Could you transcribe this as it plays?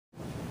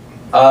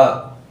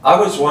I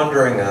was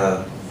wondering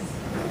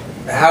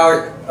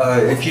how,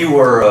 if you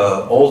were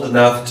old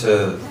enough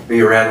to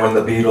be around when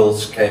the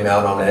Beatles came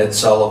out on Ed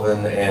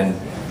Sullivan, and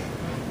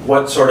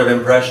what sort of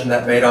impression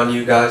that made on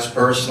you guys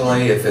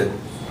personally, if it,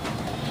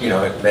 you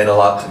know, it meant a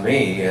lot to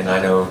me, and I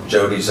know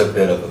Jody's a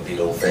bit of a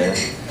Beatle fan,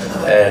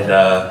 and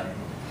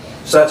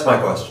so that's my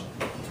question.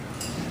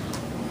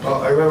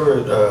 Well, I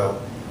remember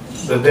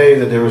the day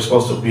that they were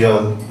supposed to be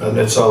on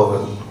Ed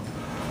Sullivan.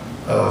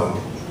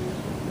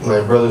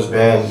 My brother's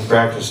band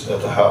practiced at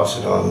the house,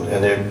 you know,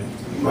 and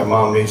my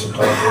mom made some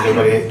coffee,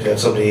 everybody had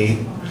something to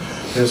eat.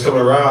 They was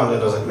coming around,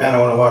 and I was like, man, I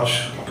want to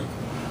watch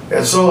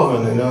Ed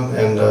Sullivan, you know,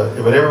 and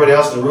but everybody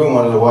else in the room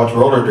wanted to watch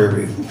roller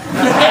derby.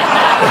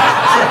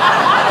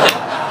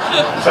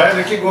 So I had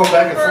to keep going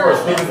back and forth,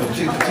 flipping the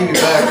TV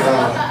back.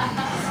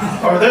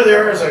 Oh, there they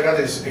are, so I got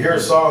to hear a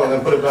song and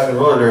then put it back in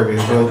roller derby.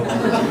 But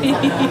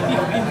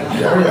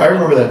yeah, I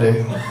remember that day.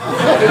 It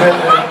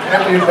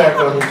had an impact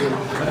on me too.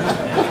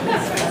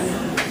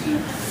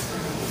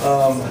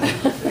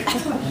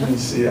 Let me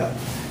see. I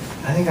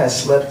think I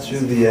slept through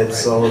the Ed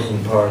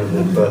Sullivan part of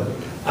it, but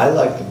I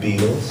like the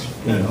Beatles,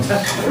 you know.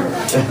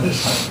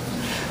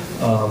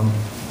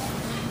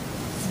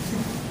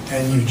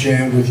 And you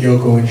jammed with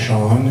Yoko and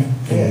Sean.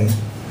 Yeah.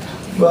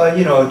 Well,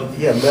 you know,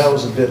 yeah, that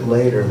was a bit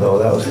later, though.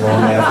 That was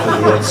long after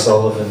the Ed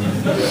Sullivan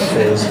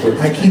phase. But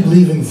I keep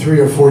leaving 3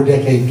 or 4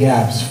 decade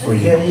gaps for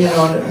you. Yeah, you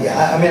know,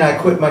 yeah, I mean, I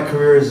quit my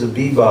career as a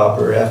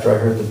bebopper after I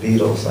hered the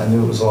Beatles. I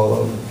knew it was all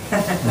over. I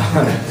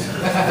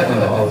don't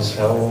know, I was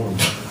how old?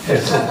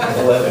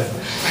 11.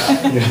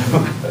 You know.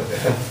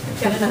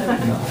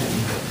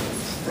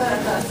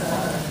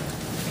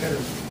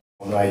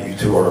 You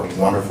two are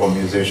wonderful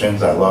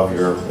musicians. I love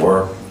your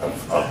work.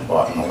 I've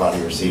bought a lot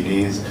of your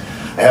CDs.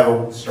 I have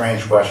a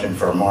strange question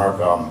for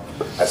Mark.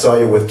 I saw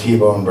you with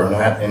T-Bone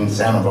Burnett in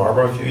Santa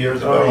Barbara a few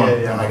years ago,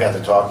 and I got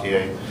to talk to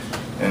you,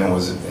 and it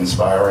was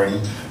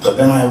inspiring. But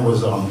then I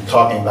was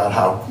talking about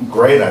how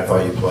great I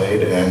thought you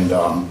played, and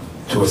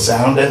to a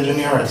sound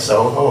engineer at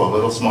Soho, a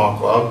little small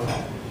club.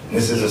 And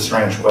this is a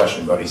strange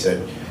question, but he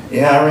said,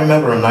 yeah, I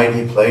remember a night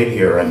he played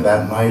here, and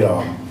that night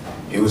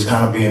he was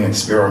kind of being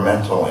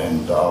experimental,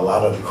 and a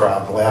lot of the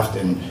crowd left,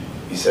 and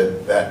he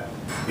said that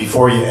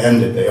before you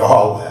ended, they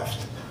all left.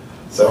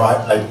 So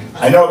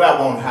I know that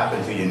won't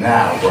happen to you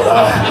now,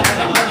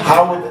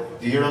 but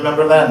do you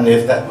remember that? And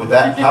if that,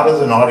 how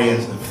does an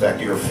audience affect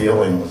your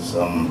feelings,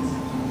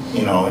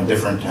 you know, in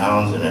different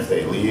towns, and if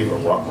they leave or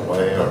walk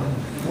away, or?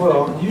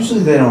 Well,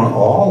 usually they don't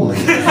all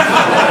leave.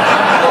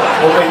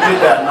 Well, they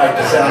did that night.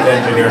 The sound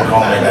engineer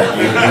told me that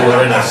you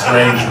were in a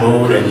strange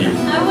mood, and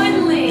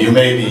you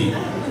maybe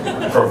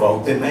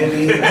provoked it,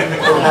 maybe,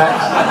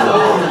 perhaps.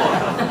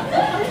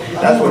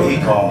 That's what he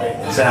told me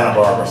in Santa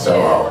Barbara,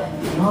 Soho.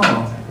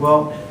 Oh.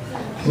 Well,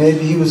 maybe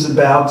he was a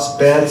bad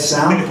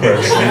sound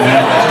person.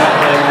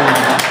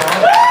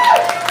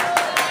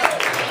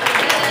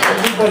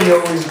 Everybody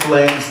always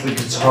blames the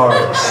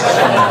guitarist.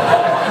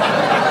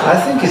 I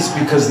think it's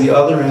because the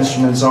other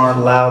instruments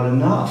aren't loud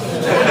enough.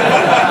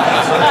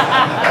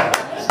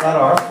 It's not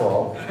our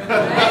fault.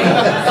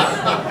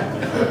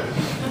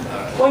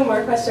 One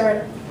more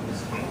question.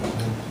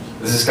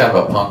 This is kind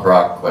of a punk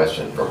rock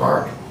question for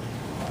Mark.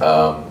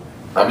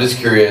 I'm just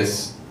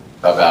curious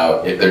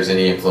about if there's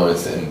any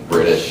influence in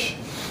British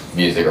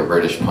music or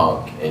British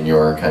punk in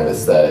your kind of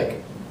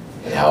aesthetic,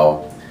 and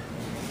how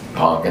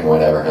punk and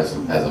whatever has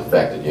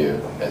affected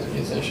you as a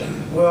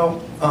musician. Well,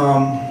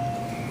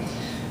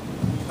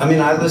 I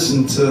mean, I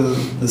listened to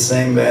the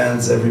same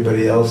bands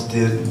everybody else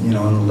did, you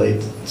know, in the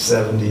late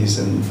 70s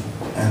and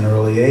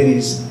early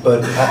 80s,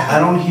 but I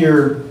don't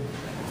hear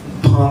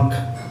punk.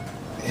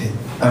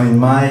 I mean,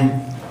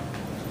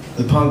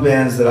 the punk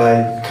bands that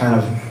I kind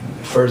of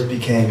first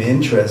became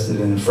interested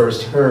in and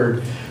first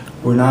heard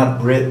were not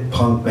Brit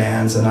punk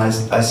bands, and I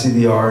see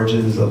the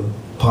origins of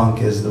punk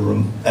as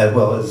as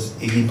well as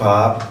Iggy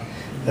Pop,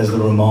 as the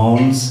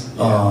Ramones,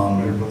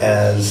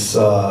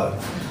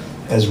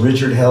 as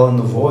Richard Hell and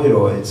the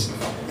Voidoids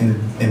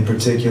in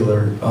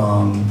particular.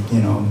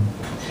 You know,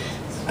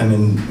 I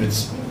mean,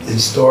 it's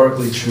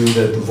historically true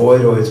that the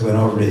Voidoids went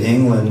over to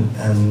England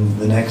and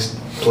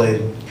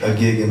played a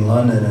gig in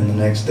London, and the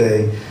next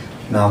day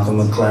Malcolm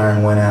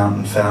McLaren went out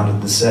and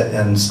founded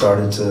and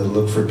started to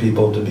look for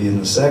people to be in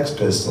the Sex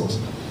Pistols.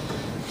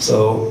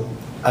 So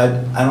I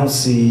don't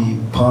see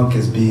punk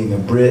as being a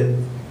Brit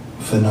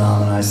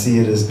phenomenon. I see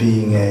it as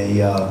being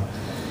a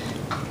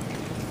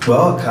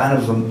well, kind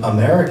of an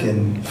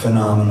American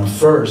phenomenon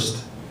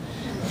first,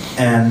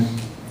 and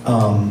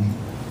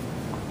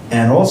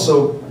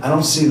also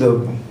I see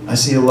the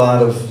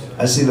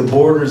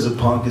borders of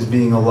punk as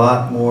being a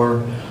lot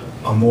more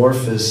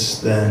amorphous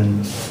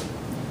than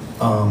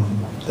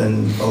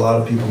a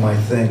lot of people might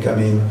think. I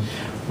mean,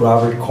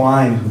 Robert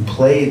Quine, who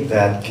played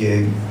that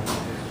gig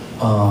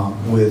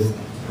with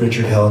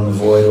Richard Hell and the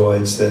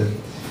Voidoids, that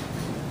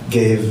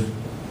gave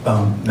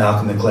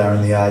Malcolm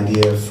McLaren the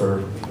idea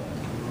for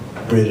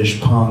British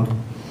punk.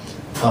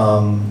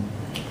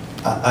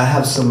 I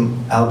have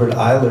some Albert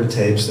Eiler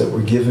tapes that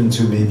were given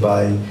to me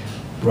by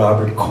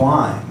Robert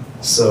Quine,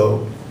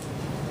 So,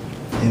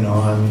 you know,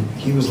 I mean,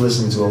 he was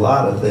listening to a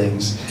lot of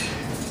things,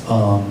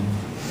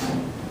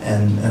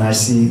 and I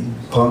see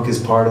punk as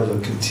part of a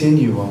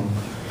continuum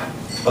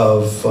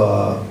of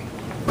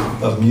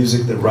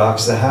music that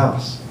rocks the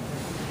house.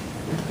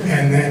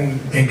 And then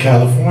in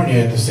California,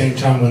 at the same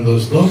time when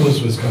Los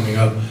Lobos was coming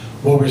up,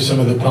 what were some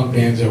of the punk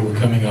bands that were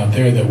coming out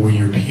there that were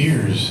your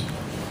peers?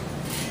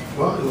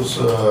 Well, it was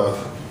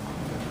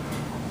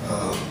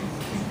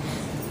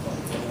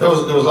there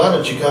was a lot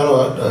of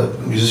Chicano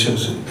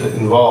musicians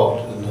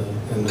involved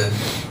in the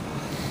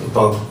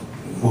punk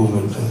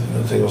movement and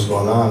the thing was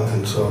going on,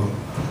 and so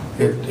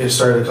it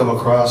started to come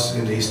across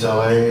into East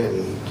LA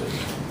and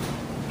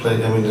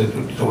play. I mean,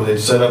 they'd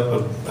set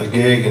up a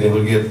gig and it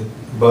would get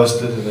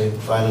busted, and they'd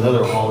find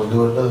another hall to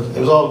do it.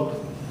 It was all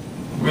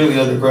really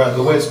underground,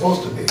 the way it's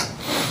supposed to be,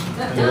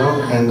 you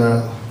know. And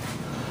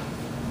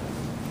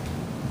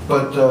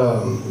but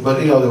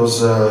you know, there was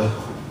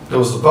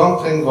the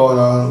punk thing going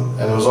on,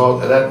 and it was all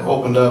that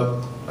opened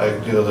up,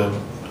 like, you know, the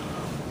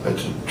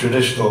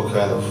traditional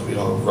kind of, you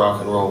know,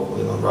 rock and roll,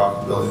 you know,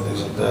 rockabilly,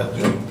 things like that.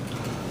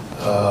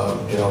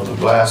 You know, the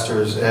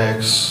Blasters,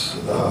 X,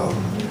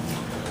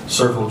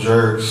 Circle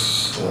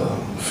Jerks,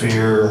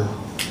 Fear.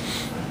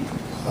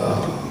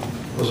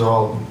 Those are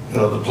all, you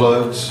know, the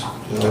Plugs.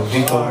 You know,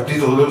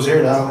 Tito lives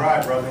here now.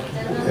 Right, brother.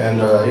 And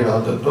you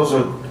know,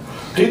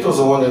 Tito's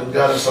the one that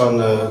got us on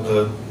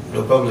the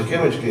Public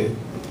Image gig,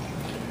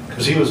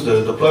 because he was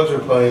the Plugs were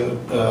playing.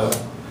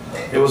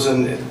 It was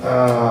in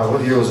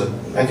what year was it?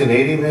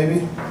 1980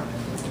 maybe.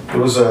 It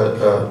was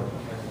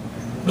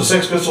the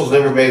Sex Pistols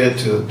never made it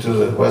to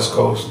the West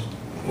Coast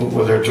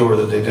with their tour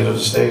that they did of the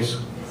States.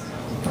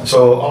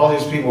 So all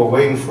these people were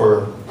waiting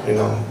for, you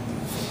know,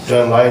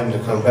 John Lydon to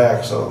come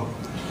back. So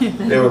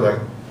they were like,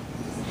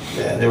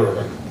 man, they were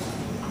like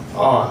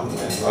on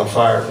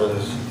fire for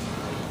this.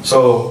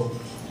 So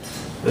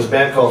this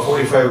band called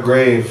 45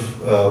 Grave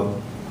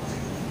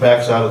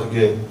backs out of the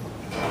gig,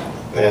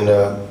 and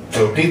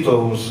so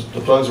Tito,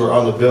 the Plugs were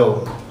on the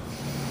bill.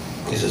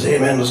 He says, "Hey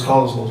man, let's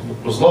call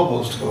Los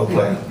Lobos to come and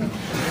play."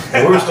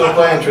 And we were still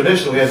playing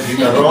traditional. We had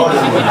guitar on.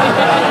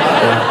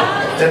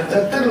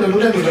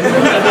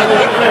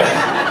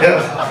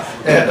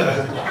 And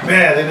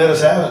man, they let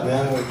us have it,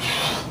 man.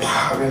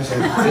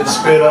 They'd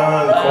spit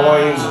on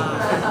coins.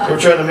 They were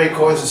trying to make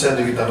coins instead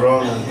of the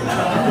guitarron.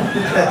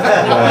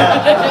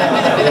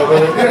 You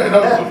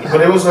know,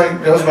 but it was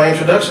like, that was my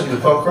introduction to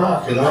punk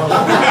rock, you know.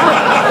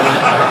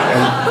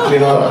 And you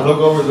know, I look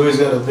over, Louis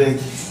got a big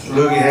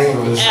loogie hanging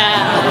with his.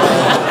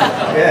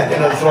 Yeah, you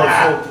know, throwing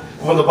full.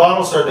 When the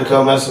bottles started to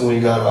come, that's when we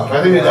got off.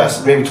 I think it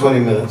lasted maybe 20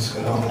 minutes,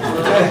 you know.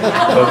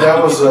 But that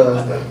was,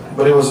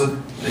 but it was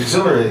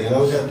exhilarating, you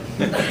know. We got,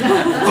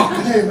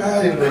 fucking hey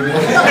man, you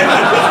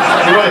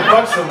want to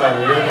punch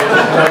somebody, you know.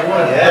 Like, you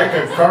want to break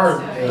a car,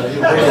 you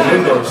break a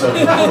window or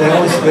something. They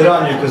only spit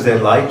on you because they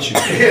liked you.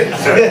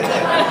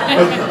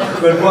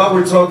 But while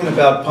we're talking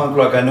about punk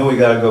rock, I know we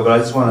gotta go, but I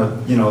just want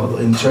to, you know,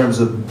 in terms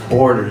of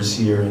borders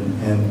here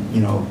and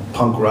you know,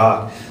 punk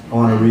rock, I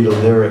want to read a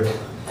lyric.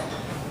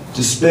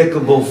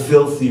 Despicable,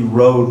 filthy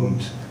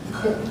rodent.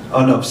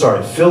 Oh no,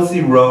 sorry. Filthy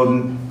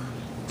rodent,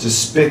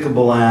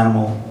 despicable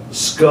animal,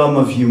 scum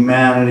of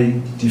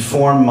humanity,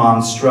 deformed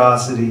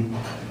monstrosity,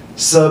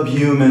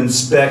 subhuman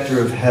specter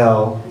of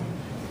hell,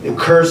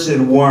 accursed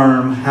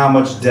worm, how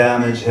much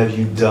damage have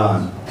you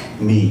done?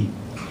 Me.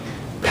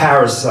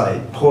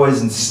 Parasite,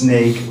 poison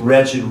snake,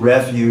 wretched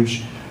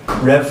refuse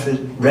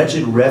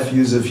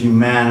of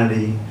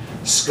humanity,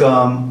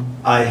 scum,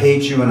 I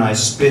hate you and I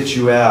spit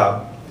you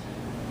out.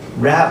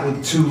 Rat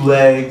with 2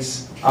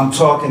 legs, I'm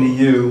talking to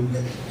you,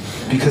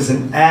 because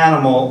an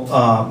animal,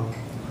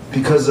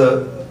 because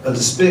a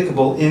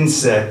despicable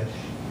insect,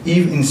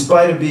 even in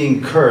spite of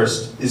being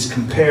cursed, is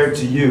compared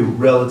to you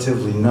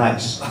relatively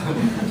nice.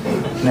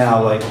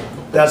 Now, like,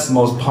 that's the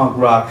most punk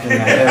rock thing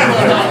I ever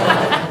heard.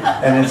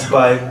 And it's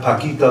by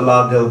Paquita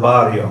La del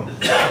Barrio,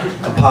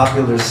 a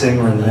popular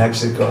singer in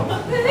Mexico.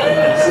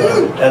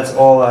 So that's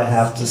all I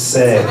have to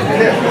say.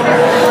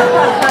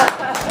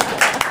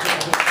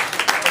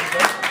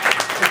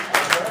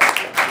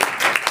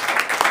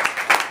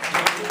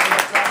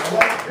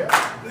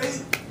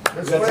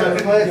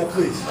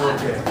 Please.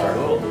 Okay.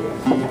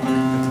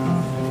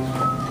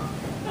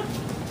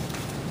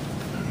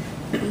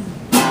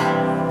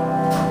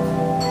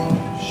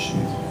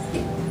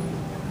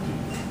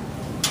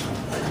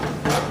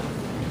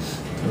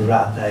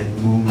 Rata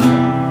inmunda,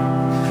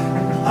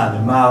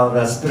 animal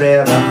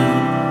rastrera,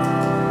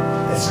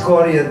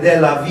 escoria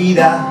de la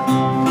vida,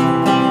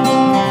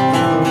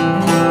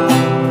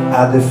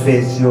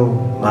 adefesio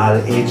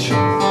mal hecho.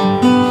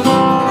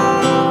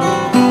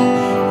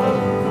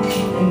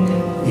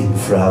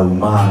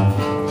 Infrahumano,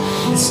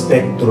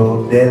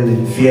 espectro del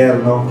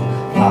infierno,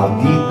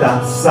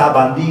 maldita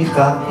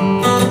sabandija,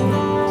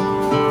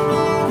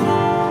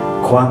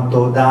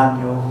 cuánto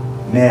daño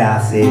me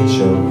has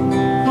hecho.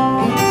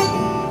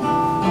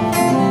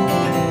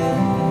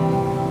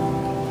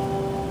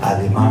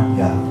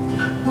 Alemania,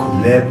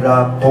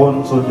 culebra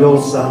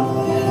ponzoñosa,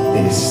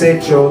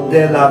 desecho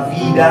de la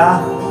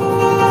vida,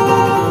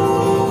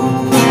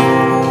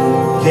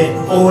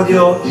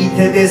 odio y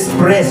te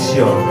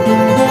desprecio.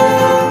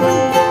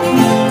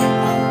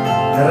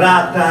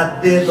 Rata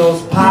de dos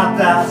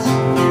patas,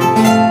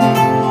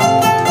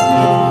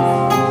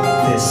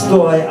 te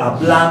estoy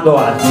hablando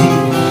a ti,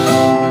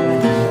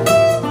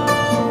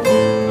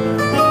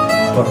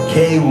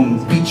 porque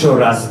un bicho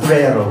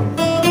rastrero,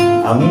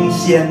 aún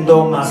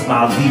siendo más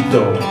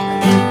maldito,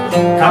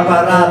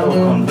 comparado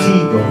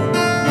contigo,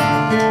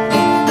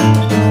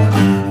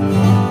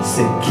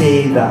 se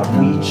queda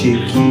muy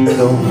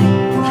chiquito.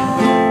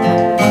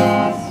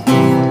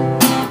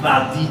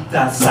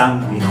 Maldita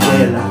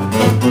sanguijuela,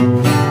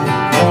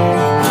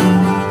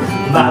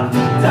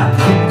 maldita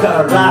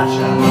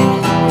cucaracha,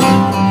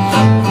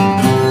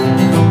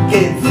 que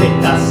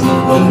infectas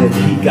donde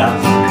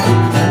picas,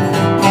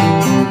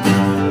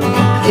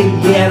 que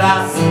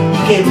hieras y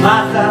que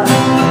matas.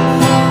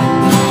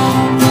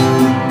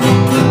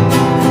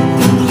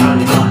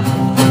 Alemán,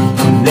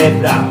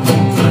 culebra,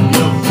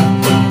 ponzoñosa,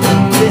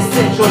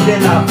 desecho de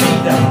la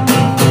vida.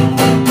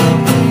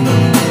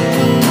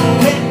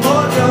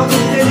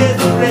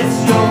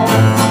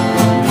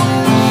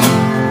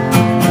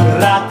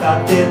 Rata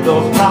de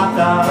dos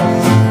patas,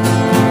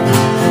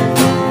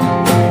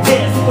 te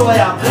estoy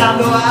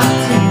hablando a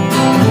ti,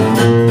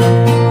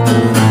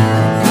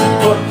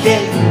 porque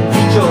un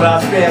bicho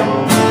rastrero,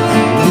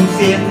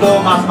 siendo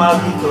más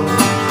maldito,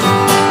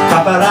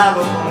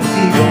 comparado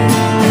contigo,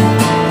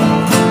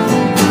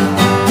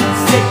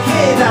 se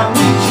queda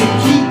muy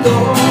chiquito.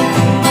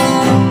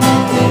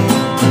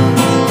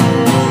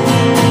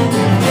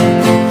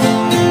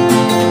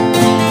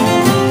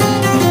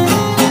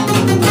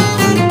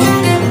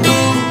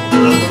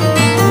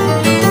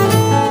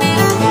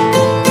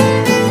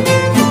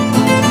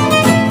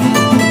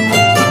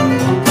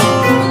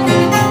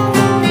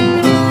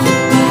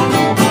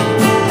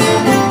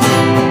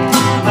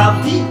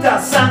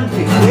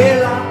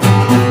 Sanguijuela,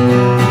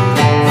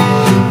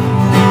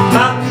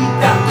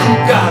 maldita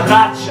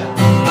cucaracha,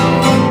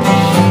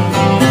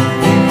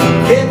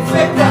 que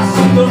infectas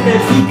donde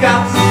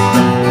picas,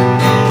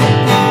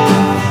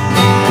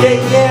 que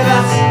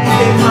hieras y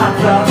que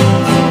matas.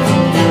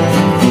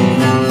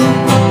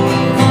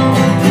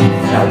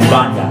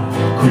 Albana,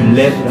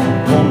 culebra,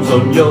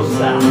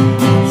 ponzoñosa,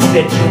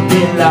 desecho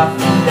de la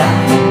vida.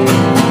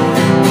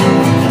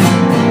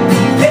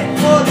 Te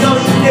odio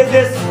y te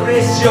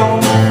desprecio.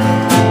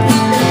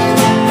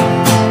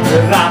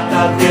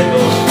 Rata de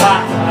dos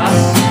patas,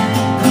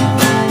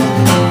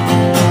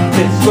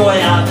 te estoy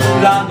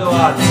hablando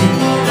a ti,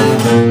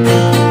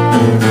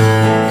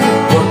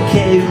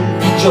 porque un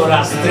bicho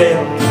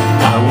rastrero,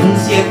 aún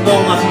siendo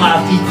más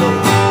maldito,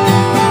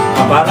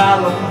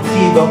 comparado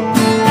contigo,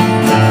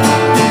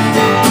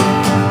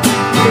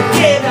 te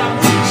queda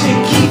muy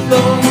chiquito.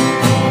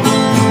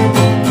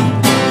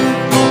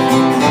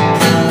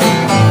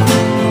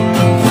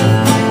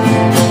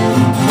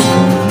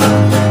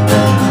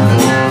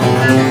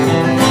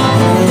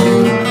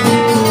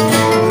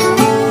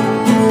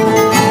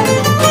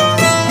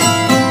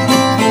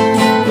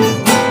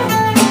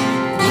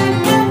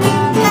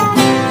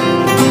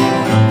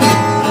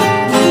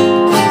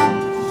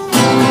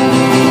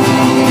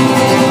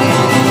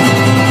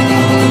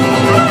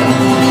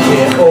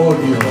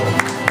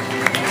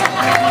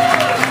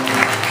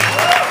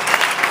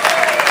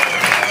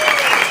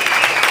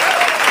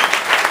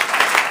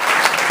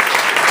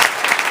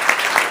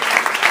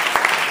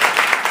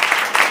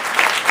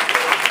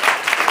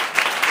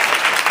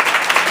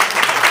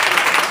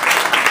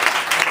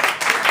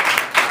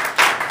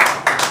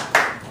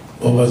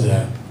 What was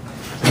that?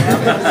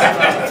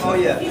 Oh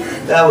yeah,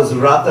 that was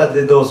Rata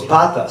de dos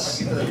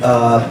patas,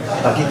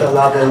 Paquita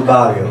la del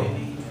barrio.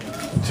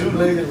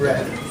 Two-legged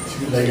rat.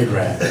 Two-legged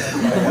rat.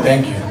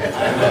 Thank you.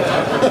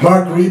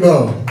 Marc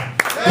Ribot.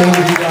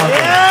 David Hidalgo.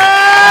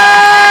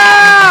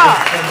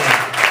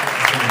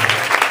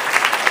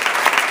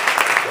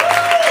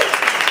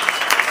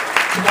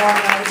 Tomorrow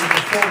night is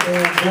the full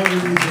band,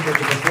 Golden Music at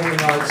the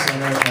Performing Arts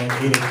Center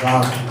at 8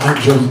 o'clock. I'm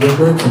Joe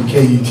Bimber from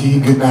KUT.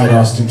 Good night,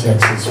 Austin,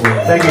 Texas.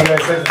 Thank you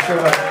guys. Thanks for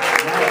showing up.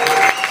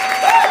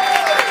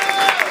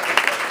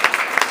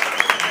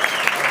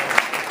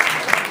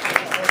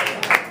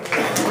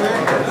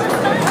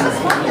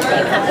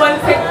 One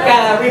quick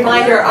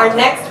reminder, our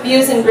next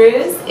Views and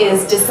Brews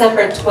is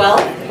December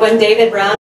 12th when David Brown